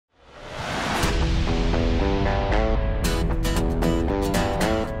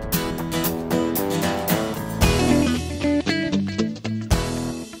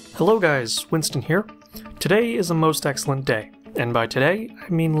Hello guys, Winston here. Today is a most excellent day, and by today, I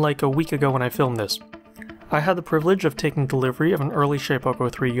mean like a week ago when I filmed this. I had the privilege of taking delivery of an early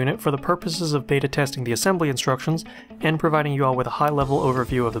Shapeoko 3 unit for the purposes of beta testing the assembly instructions and providing you all with a high-level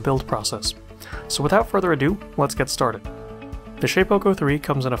overview of the build process. So without further ado, let's get started. The Shapeoko 3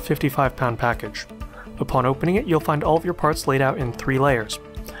 comes in a 55-pound package. Upon opening it, you'll find all of your parts laid out in 3 layers.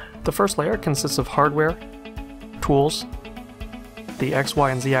 The first layer consists of hardware, tools, the X, Y,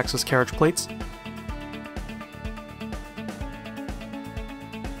 and Z axis carriage plates,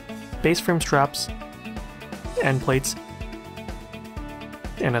 base frame straps, end plates,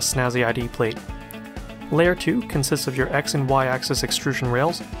 and a snazzy ID plate. Layer 2 consists of your X and Y axis extrusion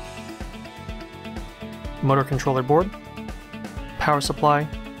rails, motor controller board, power supply,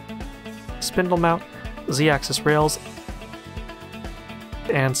 spindle mount, Z-axis rails,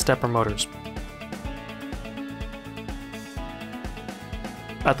 and stepper motors.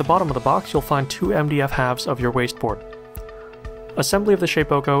 At the bottom of the box, you'll find 2 MDF halves of your wasteboard. Assembly of the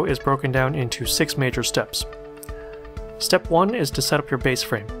Shapeoko is broken down into 6 major steps. Step 1 is to set up your base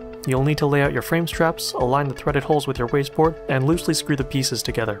frame. You'll need to lay out your frame straps, align the threaded holes with your wasteboard, and loosely screw the pieces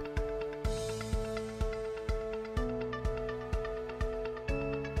together.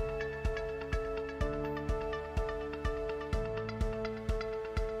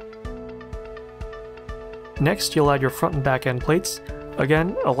 Next, you'll add your front and back end plates.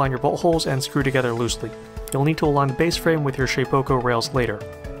 Again, align your bolt holes and screw together loosely. You'll need to align the base frame with your Shapeoko rails later.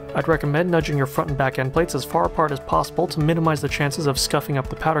 I'd recommend nudging your front and back end plates as far apart as possible to minimize the chances of scuffing up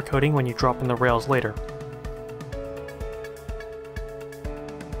the powder coating when you drop in the rails later.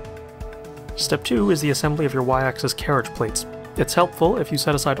 Step 2 is the assembly of your Y-axis carriage plates. It's helpful if you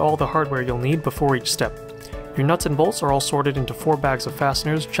set aside all the hardware you'll need before each step. Your nuts and bolts are all sorted into 4 bags of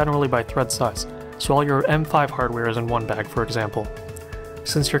fasteners, generally by thread size, so all your M5 hardware is in one bag, for example.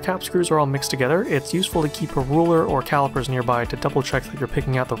 Since your cap screws are all mixed together, it's useful to keep a ruler or calipers nearby to double check that you're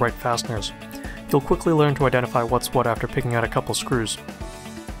picking out the right fasteners. You'll quickly learn to identify what's what after picking out a couple screws.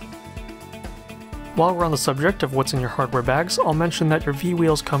 While we're on the subject of what's in your hardware bags, I'll mention that your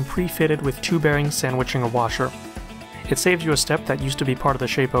V-wheels come pre-fitted with 2 bearings sandwiching a washer. It saves you a step that used to be part of the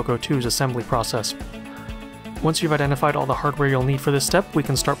Shapeoko 2's assembly process. Once you've identified all the hardware you'll need for this step, we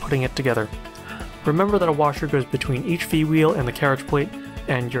can start putting it together. Remember that a washer goes between each V-wheel and the carriage plate,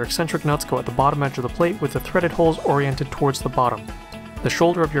 and your eccentric nuts go at the bottom edge of the plate with the threaded holes oriented towards the bottom. The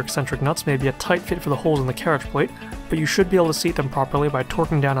shoulder of your eccentric nuts may be a tight fit for the holes in the carriage plate, but you should be able to seat them properly by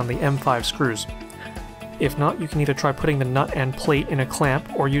torquing down on the M5 screws. If not, you can either try putting the nut and plate in a clamp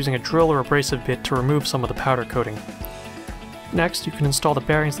or using a drill or abrasive bit to remove some of the powder coating. Next, you can install the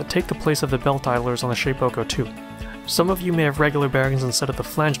bearings that take the place of the belt idlers on the Shapeoko 2. Some of you may have regular bearings instead of the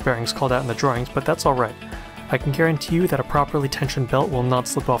flanged bearings called out in the drawings, but that's alright. I can guarantee you that a properly tensioned belt will not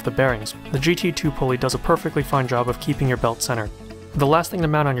slip off the bearings. The GT2 Bully does a perfectly fine job of keeping your belt centered. The last thing to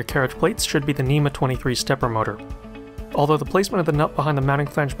mount on your carriage plates should be the NEMA 23 stepper motor. Although the placement of the nut behind the mounting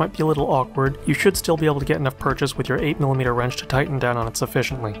flange might be a little awkward, you should still be able to get enough purchase with your 8mm wrench to tighten down on it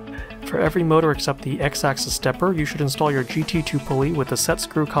sufficiently. For every motor except the X-axis stepper, you should install your GT2 pulley with the set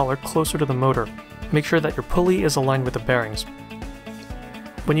screw collar closer to the motor. Make sure that your pulley is aligned with the bearings.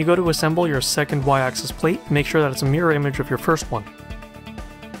 When you go to assemble your second Y-axis plate, make sure that it's a mirror image of your first one.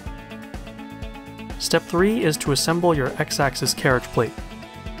 Step 3 is to assemble your X-axis carriage plate.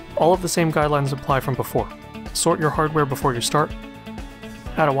 All of the same guidelines apply from before. Sort your hardware before you start.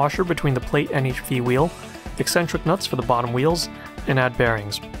 Add a washer between the plate and each V-wheel, eccentric nuts for the bottom wheels, and add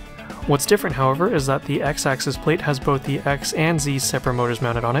bearings. What's different, however, is that the X-axis plate has both the X and Z stepper motors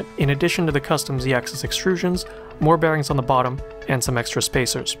mounted on it, in addition to the custom Z-axis extrusions, more bearings on the bottom, and some extra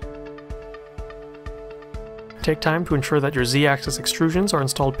spacers. Take time to ensure that your Z-axis extrusions are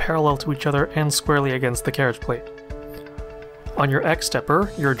installed parallel to each other and squarely against the carriage plate. On your X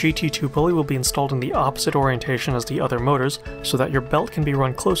stepper, your GT2 Bully will be installed in the opposite orientation as the other motors, so that your belt can be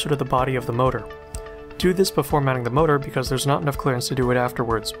run closer to the body of the motor. Do this before mounting the motor because there's not enough clearance to do it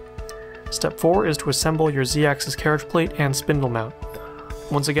afterwards. Step 4 is to assemble your Z-axis carriage plate and spindle mount.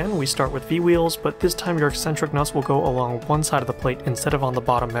 Once again, we start with V-wheels, but this time your eccentric nuts will go along one side of the plate instead of on the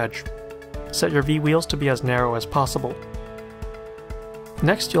bottom edge. Set your V-wheels to be as narrow as possible.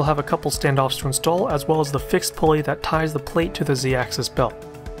 Next, you'll have a couple standoffs to install, as well as the fixed pulley that ties the plate to the Z-axis belt.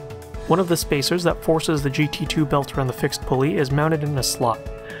 One of the spacers that forces the GT2 belt around the fixed pulley is mounted in a slot.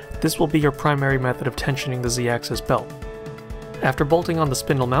 This will be your primary method of tensioning the Z-axis belt. After bolting on the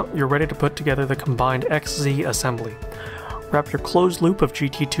spindle mount, you're ready to put together the combined XZ assembly. Wrap your closed loop of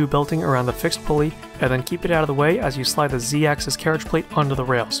GT2 belting around the fixed pulley, and then keep it out of the way as you slide the Z-axis carriage plate onto the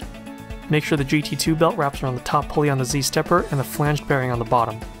rails. Make sure the GT2 belt wraps around the top pulley on the Z stepper and the flanged bearing on the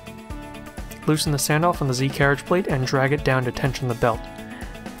bottom. Loosen the standoff on the Z carriage plate and drag it down to tension the belt.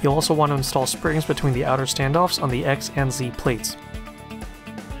 You'll also want to install springs between the outer standoffs on the X and Z plates.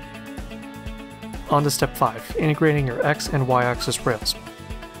 On to step 5, integrating your X and Y-axis rails.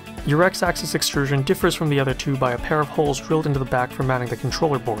 Your X-axis extrusion differs from the other two by a pair of holes drilled into the back for mounting the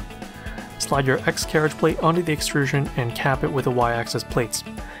controller board. Slide your X carriage plate onto the extrusion and cap it with the Y-axis plates.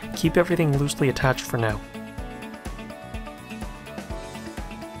 Keep everything loosely attached for now.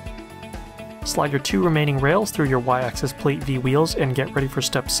 Slide your 2 remaining rails through your Y-axis plate V wheels and get ready for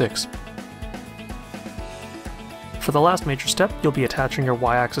step 6. For the last major step, you'll be attaching your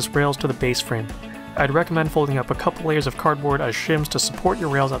Y-axis rails to the base frame. I'd recommend folding up a couple layers of cardboard as shims to support your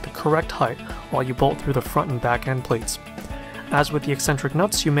rails at the correct height while you bolt through the front and back end plates. As with the eccentric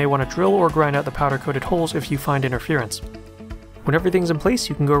nuts, you may want to drill or grind out the powder-coated holes if you find interference. When everything's in place,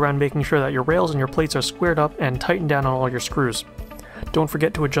 you can go around making sure that your rails and your plates are squared up and tighten down on all your screws. Don't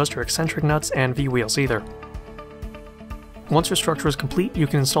forget to adjust your eccentric nuts and V-wheels either. Once your structure is complete, you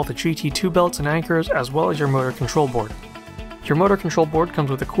can install the GT2 belts and anchors as well as your motor control board. Your motor control board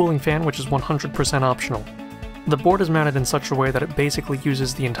comes with a cooling fan, which is 100% optional. The board is mounted in such a way that it basically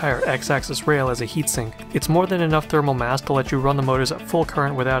uses the entire X-axis rail as a heatsink. It's more than enough thermal mass to let you run the motors at full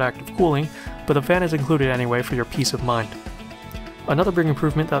current without active cooling, but the fan is included anyway for your peace of mind. Another big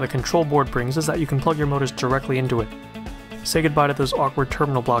improvement that the control board brings is that you can plug your motors directly into it. Say goodbye to those awkward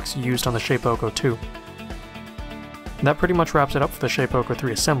terminal blocks you used on the Shapeoko 2. That pretty much wraps it up for the Shapeoko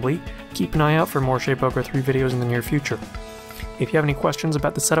 3 assembly. Keep an eye out for more Shapeoko 3 videos in the near future. If you have any questions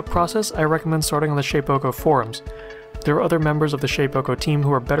about the setup process, I recommend starting on the Shapeoko forums. There are other members of the Shapeoko team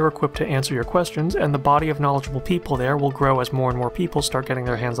who are better equipped to answer your questions, and the body of knowledgeable people there will grow as more and more people start getting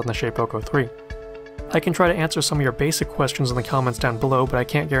their hands on the Shapeoko 3. I can try to answer some of your basic questions in the comments down below, but I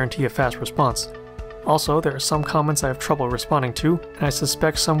can't guarantee a fast response. Also, there are some comments I have trouble responding to, and I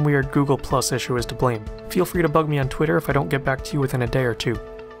suspect some weird Google Plus issue is to blame. Feel free to bug me on Twitter if I don't get back to you within a day or two.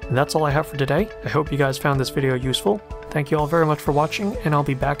 And that's all I have for today. I hope you guys found this video useful. Thank you all very much for watching, and I'll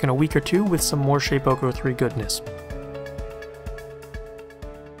be back in a week or two with some more Shapeoko 3 goodness.